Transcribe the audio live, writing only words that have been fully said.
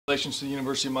Congratulations to the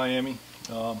University of Miami.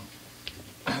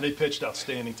 They pitched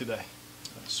outstanding today.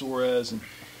 Suarez and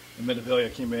Medavilla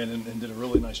came in and did a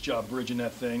really nice job bridging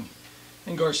that thing.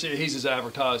 And Garcia, he's as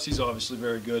advertised. He's obviously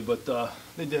very good, but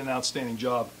they did an outstanding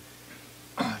job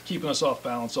keeping us off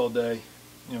balance all day.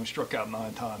 You know, we struck out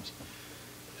 9 times.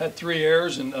 Had 3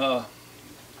 errors and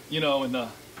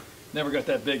never got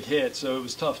that big hit, so it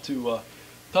was tough to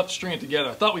string it together.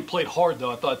 I thought we played hard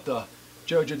though. I thought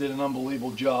Jojo did an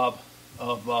unbelievable job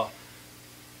of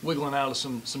wiggling out of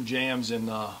some jams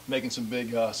and making some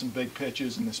big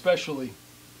pitches, and especially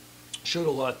showed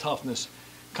a lot of toughness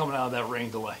coming out of that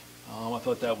rain delay. I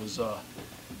thought that was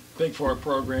big for our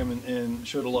program and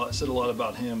said a lot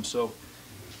about him. So,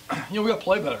 we got to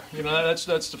play better. That's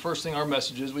the first thing our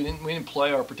message is. We didn't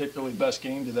play our particularly best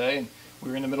game today, and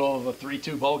we were in the middle of a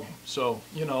 3-2 ball game. So,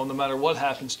 no matter what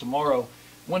happens tomorrow,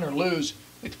 win or lose,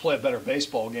 we have to play a better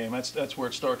baseball game. That's where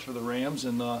it starts for the Rams,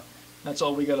 and that's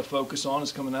all we got to focus on,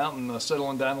 is coming out and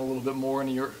settling down a little bit more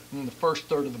in the first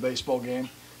third of the baseball game,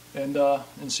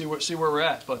 and see where we're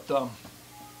at. But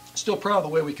still proud of the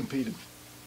way we competed.